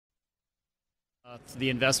The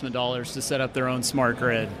investment dollars to set up their own smart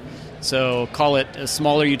grid. So call it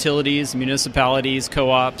smaller utilities, municipalities,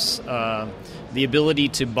 co-ops, the ability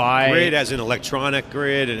to buy... Grid as an electronic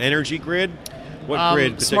grid, an energy grid? What grid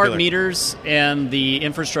in particular? Smart meters and the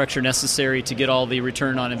infrastructure necessary to get all the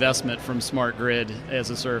return on investment from smart grid as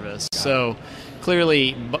a service. So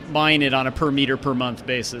clearly buying it on a per meter per month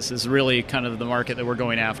basis is really kind of the market that we're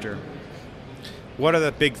going after. What are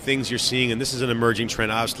the big things you're seeing? And this is an emerging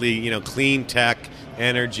trend. Obviously, clean tech,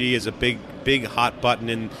 energy is a big hot button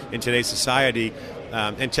in today's society.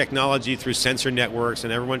 And technology through sensor networks,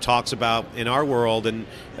 and everyone talks about in our world and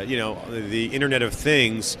the Internet of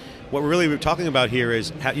Things. What we're really talking about here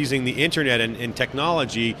is using the Internet and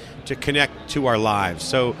technology to connect to our lives.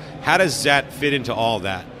 So how does that fit into all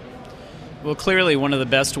that? Well, clearly one of the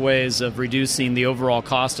best ways of reducing the overall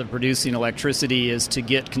cost of producing electricity is to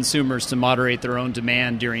get consumers to moderate their own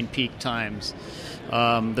demand during peak times.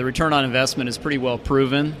 The return on investment is pretty well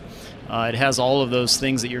proven. It has all of those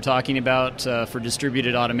things that you're talking about for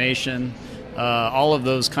distributed automation, all of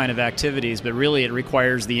those kind of activities, but really it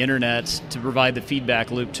requires the Internet to provide the feedback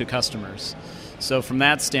loop to customers. So from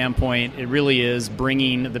that standpoint, it really is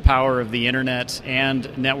bringing the power of the Internet and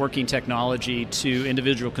networking technology to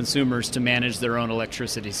individual consumers to manage their own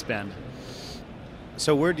electricity spend.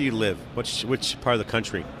 So where do you live? Which part of the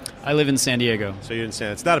country? I live in San Diego. So you're in San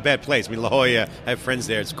Diego. It's not a bad place. I mean, La Jolla, I have friends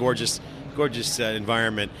there. It's gorgeous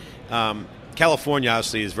environment. California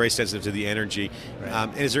obviously is very sensitive to the energy.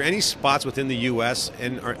 Right. Is there any spots within the U.S.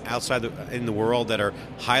 or outside in the world that are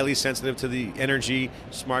highly sensitive to the energy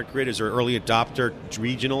smart grid? Is there early adopter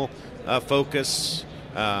regional focus?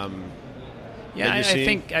 I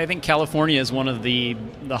think California is one of the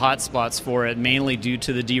hot spots for it, mainly due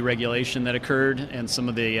to the deregulation that occurred and some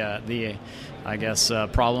of the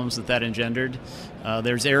problems that engendered.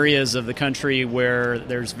 There's areas of the country where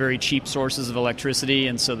there's very cheap sources of electricity,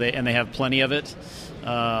 and so they have plenty of it.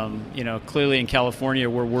 Clearly in California,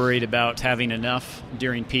 we're worried about having enough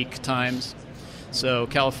during peak times. So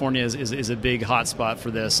California is a big hotspot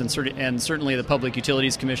for this, and certainly the Public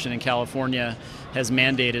Utilities Commission in California has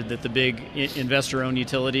mandated that the big investor-owned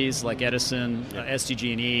utilities like Edison,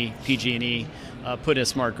 SDG&E, PG&E put a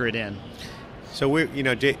smart grid in. So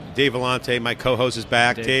Dave Vellante, my co-host, is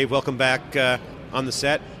back. Dave, welcome back on the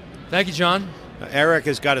set. Thank you, John. Erik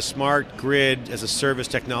has got a smart grid as a service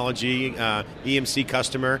technology EMC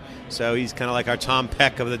customer, so he's kind of like our Tom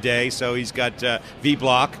Peck of the day. So he's got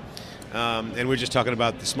V-Block, and we're just talking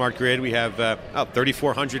about the smart grid. We have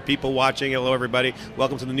 3,400 people watching. Hello, everybody.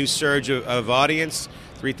 Welcome to the new surge of audience,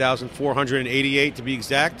 3,488 to be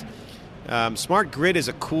exact. Smart grid is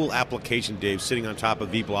a cool application, Dave, sitting on top of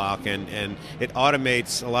V-Block, and it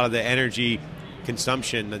automates a lot of the energy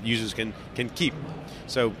consumption that users can keep.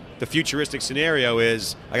 So the futuristic scenario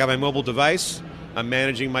is I got my mobile device, I'm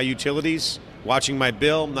managing my utilities, watching my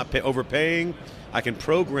bill, I'm not overpaying, I can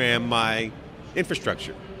program my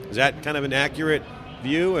infrastructure. Is that kind of an accurate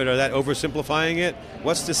view, or are that oversimplifying it?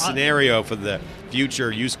 What's the scenario for the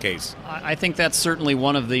future use case? I think that's certainly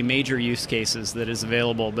one of the major use cases that is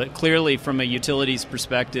available, but clearly from a utilities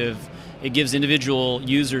perspective, it gives individual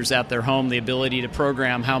users at their home the ability to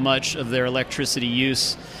program how much of their electricity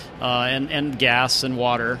use and gas and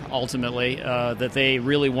water, ultimately, that they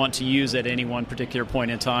really want to use at any one particular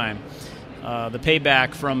point in time. The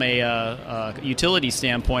payback from a utility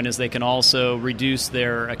standpoint is they can also reduce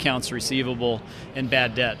their accounts receivable and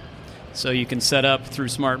bad debt. So you can set up through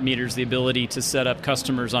smart meters the ability to set up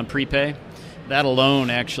customers on prepay. That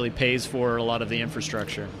alone actually pays for a lot of the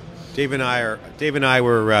infrastructure. Dave and I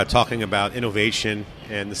were talking about innovation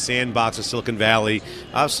and the sandbox of Silicon Valley.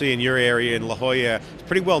 Obviously, in your area in La Jolla, it's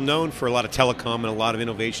pretty well known for a lot of telecom and a lot of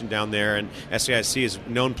innovation down there. And SAIC is a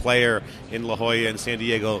known player in La Jolla and San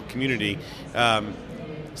Diego community.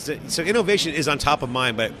 So innovation is on top of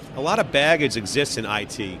mind, but a lot of baggage exists in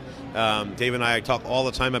IT. Dave and I talk all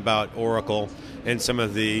the time about Oracle and some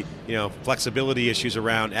of the flexibility issues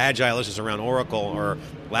around, agile issues around Oracle or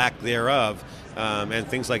lack thereof. And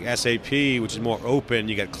things like SAP, which is more open.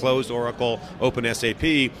 You got closed Oracle, open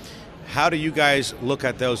SAP. How do you guys look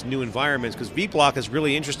at those new environments? Because V-Block is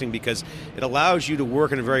really interesting because it allows you to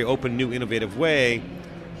work in a very open, new, innovative way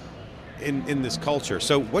in this culture.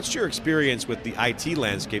 So what's your experience with the IT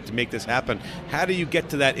landscape to make this happen? How do you get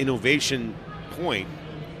to that innovation point?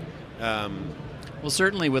 Well,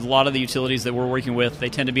 certainly with a lot of the utilities that we're working with, they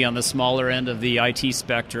tend to be on the smaller end of the IT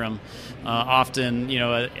spectrum. Often,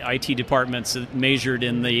 IT departments measured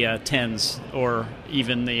in the tens or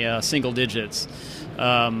even the single digits.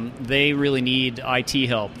 They really need IT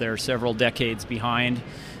help. They're several decades behind.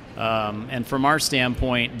 And from our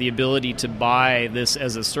standpoint, the ability to buy this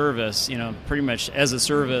as a service, pretty much as a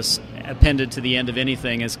service appended to the end of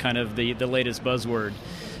anything is kind of the latest buzzword.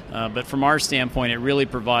 But from our standpoint, it really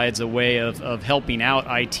provides a way of helping out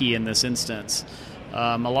IT in this instance.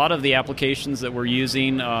 A lot of the applications that we're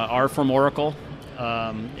using are from Oracle.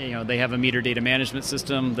 They have a meter data management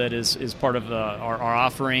system that is part of our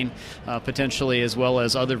offering, potentially, as well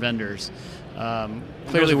as other vendors.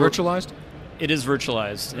 Clearly virtualized? It is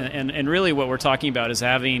virtualized, and really what we're talking about is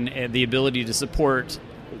having the ability to support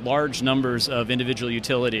large numbers of individual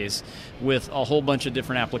utilities with a whole bunch of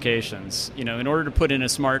different applications. In order to put in a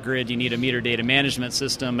smart grid, you need a meter data management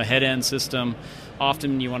system, a head-end system.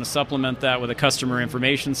 Often you want to supplement that with a customer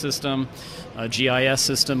information system, a GIS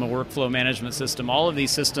system, a workflow management system. All of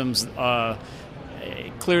these systems,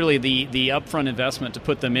 clearly the upfront investment to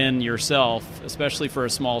put them in yourself, especially for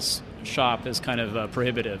a small shop, is kind of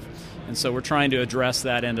prohibitive. And so we're trying to address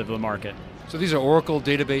that end of the market. So these are Oracle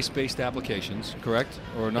database-based applications, correct?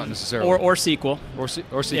 Or not necessarily? Or SQL. Or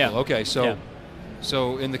SQL, yeah. Okay.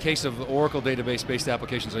 So in the case of Oracle database-based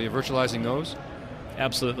applications, are you virtualizing those?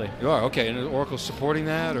 Absolutely. You are, okay. And is Oracle supporting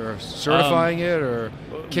that, or certifying it, or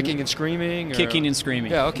kicking and screaming? Kicking and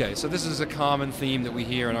screaming. Yeah, okay. So this is a common theme that we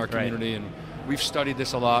hear in our community, and we've studied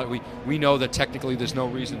this a lot. We know that technically there's no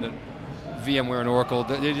reason that VMware and Oracle,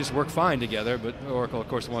 they just work fine together, but Oracle, of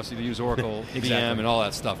course, wants you to use Oracle exactly. VM and all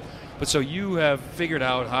that stuff. But so you have figured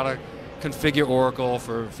out how to configure Oracle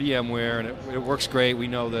for VMware, and it works great, we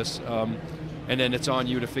know this, and then it's on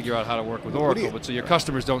you to figure out how to work with Oracle, but so your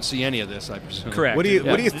customers don't see any of this, I presume. Correct. What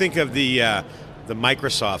do you think of the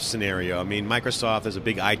Microsoft scenario? I mean, Microsoft is a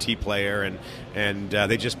big IT player, and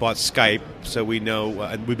they just bought Skype, so we know,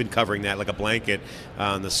 and we've been covering that like a blanket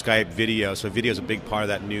on the Skype video. So video is a big part of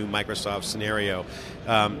that new Microsoft scenario.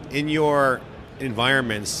 In your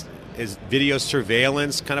environments, is video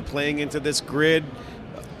surveillance kind of playing into this grid?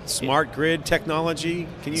 Smart grid technology?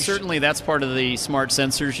 Can you certainly that's part of the smart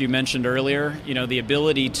sensors you mentioned earlier. The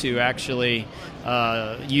ability to actually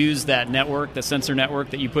use that network, the sensor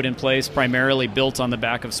network that you put in place, primarily built on the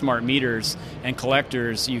back of smart meters and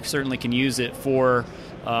collectors. You certainly can use it for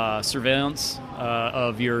surveillance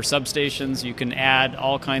of your substations. You can add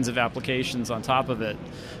all kinds of applications on top of it.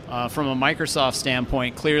 From a Microsoft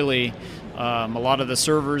standpoint, clearly a lot of the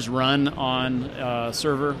servers run on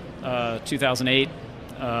Server 2008.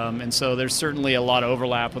 And so there's certainly a lot of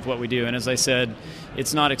overlap with what we do. And as I said,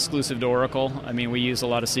 it's not exclusive to Oracle. I mean, we use a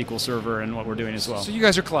lot of SQL Server in what we're doing as well. So you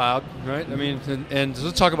guys are cloud, right? I mean, and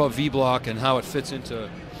let's talk about vBlock and how it fits into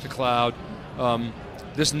cloud.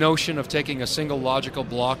 This notion of taking a single logical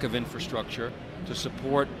block of infrastructure to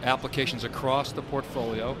support applications across the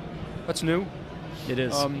portfolio, that's new. It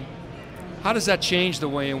is. How does that change the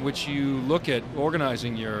way in which you look at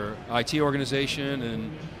organizing your IT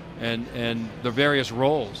organization and the various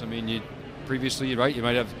roles? I mean, previously, right, you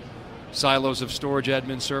might have silos of storage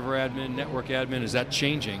admin, server admin, network admin. Is that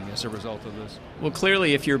changing as a result of this? Well,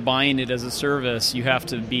 clearly, if you're buying it as a service, you have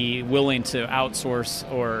to be willing to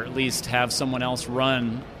outsource or at least have someone else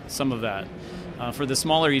run some of that. For the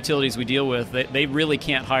smaller utilities we deal with, they really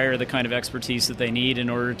can't hire the kind of expertise that they need in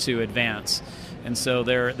order to advance. And so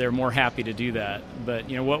they're more happy to do that. But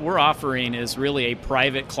what we're offering is really a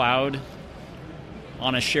private cloud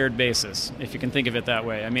on a shared basis, if you can think of it that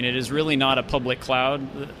way. I mean, it is really not a public cloud.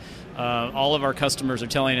 All of our customers are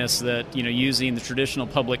telling us that using the traditional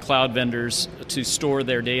public cloud vendors to store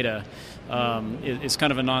their data is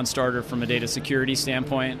kind of a non-starter from a data security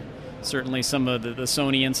standpoint. Certainly some of the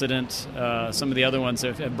Sony incident, some of the other ones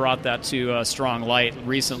have brought that to strong light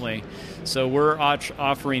recently. So we're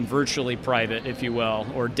offering virtually private, if you will,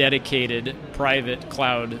 or dedicated private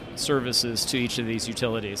cloud services to each of these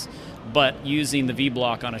utilities, but using the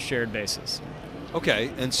vBlock on a shared basis. Okay,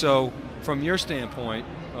 and so from your standpoint,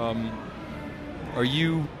 are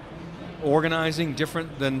you organizing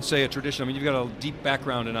different than, say, a traditional? I mean, you've got a deep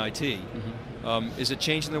background in IT. Mm-hmm. Is it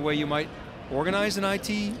changing the way you might organize an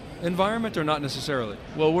IT environment, or not necessarily?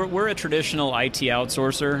 Well, we're a traditional IT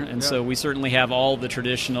outsourcer, and so we certainly have all the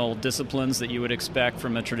traditional disciplines that you would expect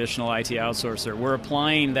from a traditional IT outsourcer. We're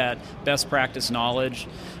applying that best practice knowledge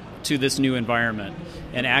to this new environment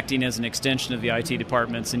and acting as an extension of the IT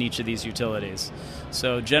departments in each of these utilities.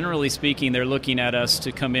 So generally speaking, they're looking at us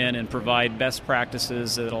to come in and provide best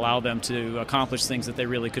practices that allow them to accomplish things that they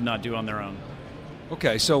really could not do on their own.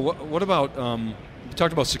 Okay, so what about, we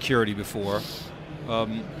talked about security before.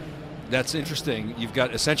 That's interesting. You've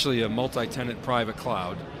got essentially a multi-tenant private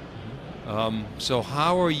cloud. So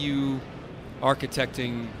how are you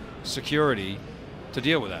architecting security to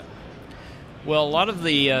deal with that? Well, a lot of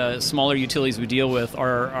the smaller utilities we deal with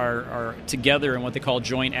are together in what they call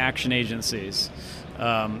joint action agencies.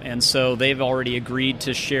 And so they've already agreed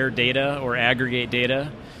to share data or aggregate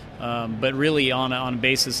data, but really on a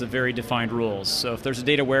basis of very defined rules. So if there's a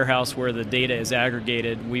data warehouse where the data is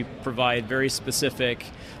aggregated, we provide very specific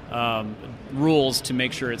rules to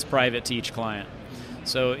make sure it's private to each client.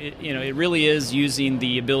 So it really is using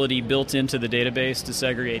the ability built into the database to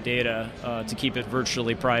segregate data to keep it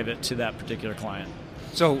virtually private to that particular client.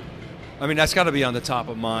 So, I mean, that's got to be on the top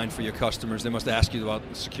of mind for your customers. They must ask you about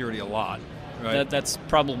security a lot, right? That's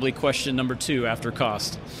probably question number 2 after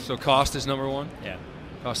cost. So cost is number 1? Yeah.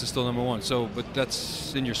 Cost is still number 1. So, but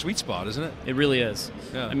that's in your sweet spot, isn't it? It really is.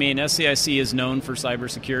 Yeah. I mean, SAIC is known for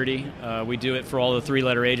cybersecurity. We do it for all the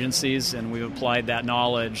 3-letter agencies, and we've applied that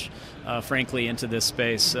knowledge, frankly, into this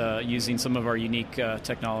space using some of our unique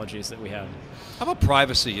technologies that we have. How about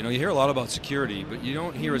privacy? You hear a lot about security, but you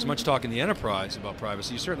don't hear as much talk in the enterprise about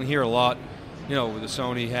privacy. You certainly hear a lot, with the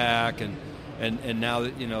Sony hack and now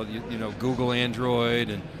that Google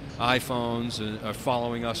Android and iPhones are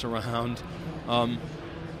following us around.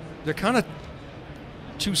 They're kind of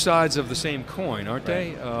two sides of the same coin, aren't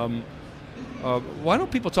they? Why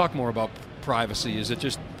don't people talk more about privacy? Is it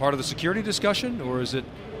just part of the security discussion, or is it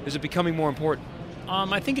becoming more important?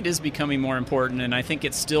 I think it is becoming more important, and I think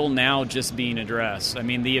it's still now just being addressed. I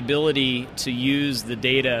mean, the ability to use the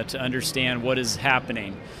data to understand what is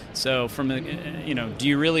happening. So, do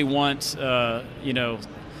you really want, a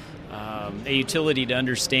utility to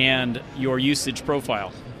understand your usage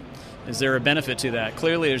profile? Is there a benefit to that?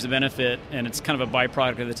 Clearly there's a benefit, and it's kind of a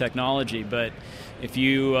byproduct of the technology, but if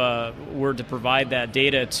you were to provide that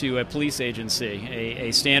data to a police agency,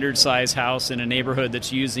 a standard size house in a neighborhood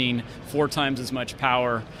that's using 4 times as much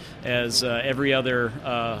power as every other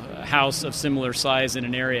house of similar size in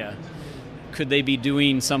an area, could they be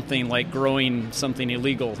doing something like growing something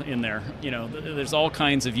illegal in there? There's all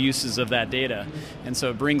kinds of uses of that data. And so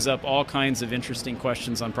it brings up all kinds of interesting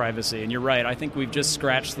questions on privacy. And you're right, I think we've just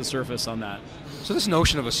scratched the surface on that. So this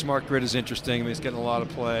notion of a smart grid is interesting. I mean, it's getting a lot of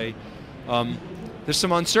play. There's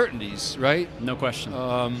some uncertainties, right? No question.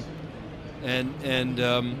 But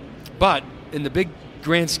in the big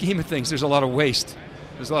grand scheme of things, there's a lot of waste.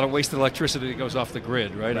 There's a lot of wasted electricity that goes off the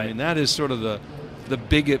grid, right? I mean, that is sort of the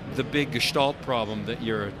big gestalt problem that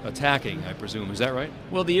you're attacking, I presume. Is that right?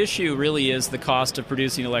 Well, the issue really is the cost of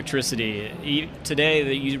producing electricity.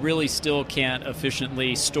 Today, you really still can't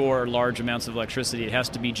efficiently store large amounts of electricity. It has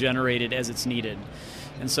to be generated as it's needed.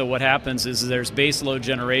 And so what happens is there's base load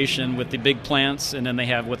generation with the big plants, and then they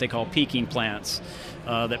have what they call peaking plants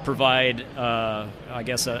that provide,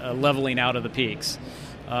 a leveling out of the peaks.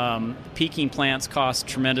 Peaking plants cost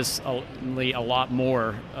tremendously a lot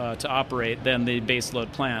more to operate than the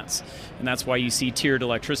baseload plants, and that's why you see tiered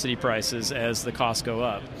electricity prices as the costs go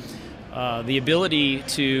up. The ability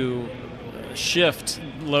to shift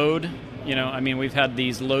load, we've had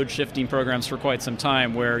these load shifting programs for quite some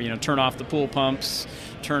time where, turn off the pool pumps,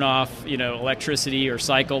 turn off, electricity or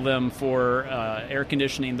cycle them for air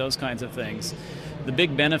conditioning, those kinds of things. The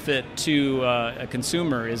big benefit to a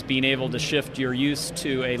consumer is being able to shift your use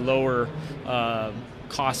to a lower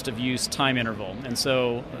cost of use time interval. And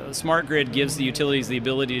so Smart Grid gives the utilities the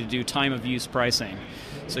ability to do time of use pricing.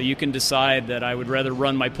 So you can decide that I would rather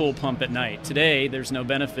run my pool pump at night. Today, there's no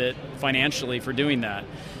benefit financially for doing that.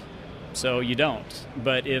 So you don't.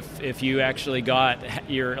 But if you actually got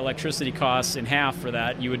your electricity costs in half for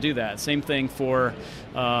that, you would do that. Same thing for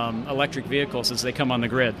electric vehicles as they come on the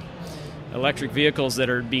grid. Electric vehicles that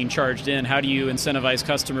are being charged in, how do you incentivize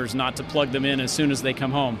customers not to plug them in as soon as they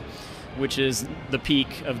come home, which is the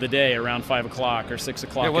peak of the day around 5 o'clock or 6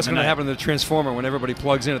 o'clock. Yeah, what's going to happen to the transformer when everybody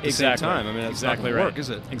plugs in at the same time? I mean, that's exactly not going right. to work, is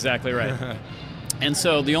it? Exactly right. And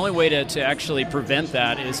so the only way to actually prevent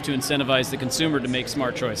that is to incentivize the consumer to make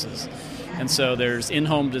smart choices. And so there's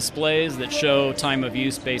in-home displays that show time of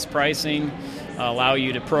use based pricing, allow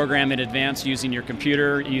you to program in advance using your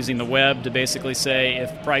computer, using the web to basically say,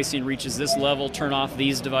 if pricing reaches this level, turn off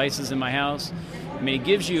these devices in my house. I mean, it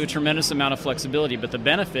gives you a tremendous amount of flexibility, but the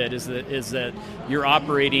benefit is that you're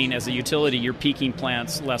operating as a utility, you're peaking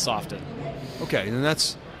plants less often. Okay, and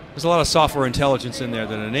there's a lot of software intelligence in there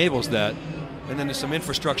that enables that, and then there's some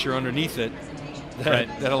infrastructure underneath it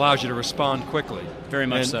that allows you to respond quickly. Very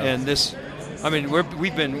much so. And this, I mean,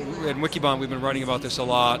 we've been at Wikibon, we've been writing about this a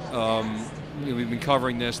lot. We've been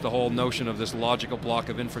covering this, the whole notion of this logical block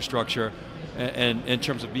of infrastructure, and in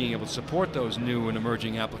terms of being able to support those new and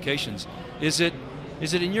emerging applications. Is it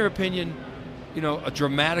in your opinion, a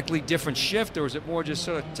dramatically different shift, or is it more just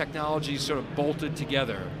sort of technology sort of bolted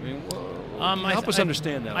together? I mean, help us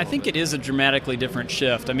understand that. I think it is a dramatically different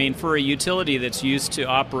shift. I mean, for a utility that's used to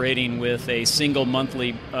operating with a single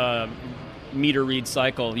monthly meter read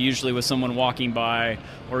cycle, usually with someone walking by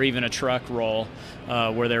or even a truck roll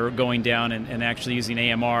where they're going down and actually using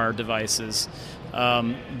AMR devices.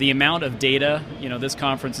 The amount of data, this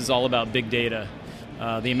conference is all about big data.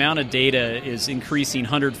 The amount of data is increasing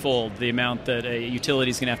 100-fold, the amount that a utility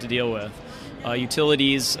is going to have to deal with.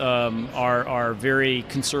 Utilities are very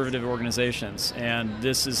conservative organizations, and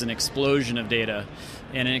this is an explosion of data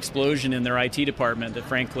and an explosion in their IT department that,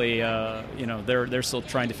 frankly, they're still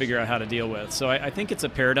trying to figure out how to deal with. So I think it's a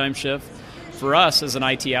paradigm shift. For us as an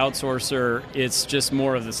IT outsourcer, it's just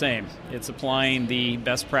more of the same. It's applying the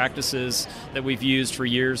best practices that we've used for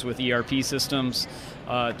years with ERP systems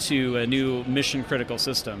to a new mission-critical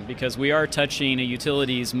system, because we are touching a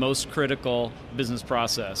utility's most critical business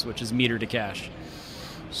process, which is meter to cash.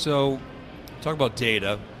 So, talk about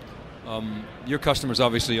data. Your customers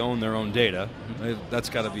obviously own their own data. That's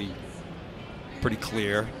got to be pretty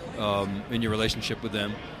clear in your relationship with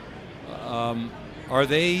them. Are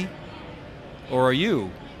they, or are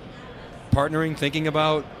you, partnering, thinking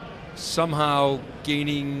about somehow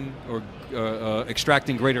gaining or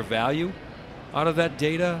extracting greater value out of that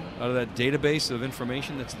data, out of that database of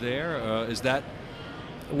information that's there? Is that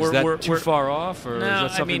too far off, or no,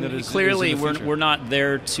 is that something that is clearly is in the future? we're not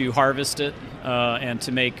there to harvest it and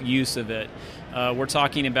to make use of it. We're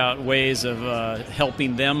talking about ways of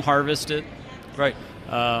helping them harvest it. Right.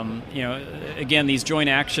 Again, these joint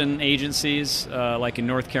action agencies, like in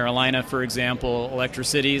North Carolina, for example,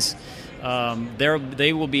 electricities,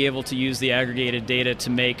 they will be able to use the aggregated data to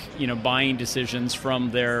make buying decisions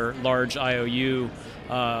from their large IOU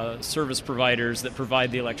service providers that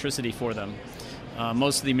provide the electricity for them.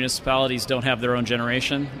 Most of the municipalities don't have their own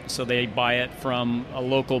generation, so they buy it from a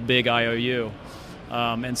local big IOU.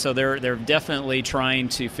 And so they're definitely trying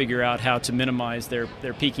to figure out how to minimize their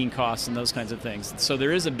peaking costs and those kinds of things. So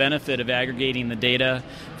there is a benefit of aggregating the data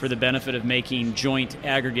for the benefit of making joint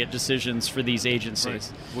aggregate decisions for these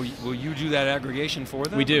agencies. Right. Will you do that aggregation for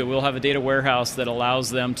them? We do. We'll have a data warehouse that allows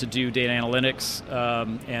them to do data analytics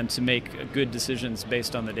and to make good decisions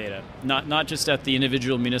based on the data. Not just at the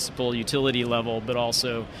individual municipal utility level, but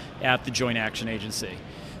also at the joint action agency.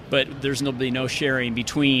 But there's no sharing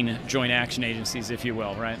between joint action agencies, if you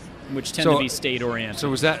will, right? Which tend to be state-oriented.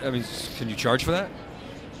 So can you charge for that?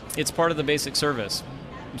 It's part of the basic service.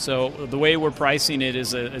 So the way we're pricing it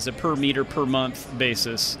is a per meter per month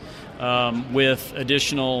basis with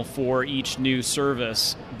additional for each new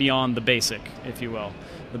service beyond the basic, if you will.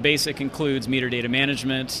 The basic includes meter data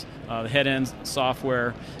management, the head-end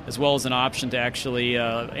software, as well as an option to actually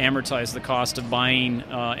amortize the cost of buying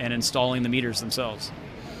and installing the meters themselves.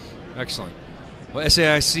 Excellent. Well,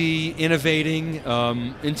 SAIC innovating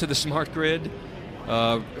into the smart grid.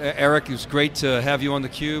 Erik, it was great to have you on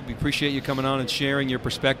theCUBE. We appreciate you coming on and sharing your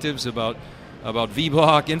perspectives about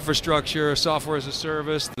VBlock, infrastructure, software as a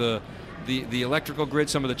service, the electrical grid,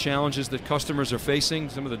 some of the challenges that customers are facing,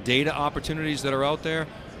 some of the data opportunities that are out there.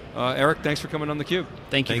 Erik, thanks for coming on theCUBE.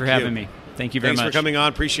 Thank you for having me. Thank you very much. Thanks for coming on.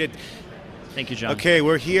 Appreciate it. Thank you, John. Okay,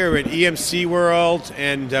 we're here at EMC World,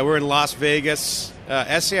 and we're in Las Vegas.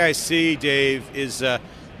 SAIC, Dave, is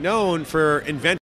known for inventing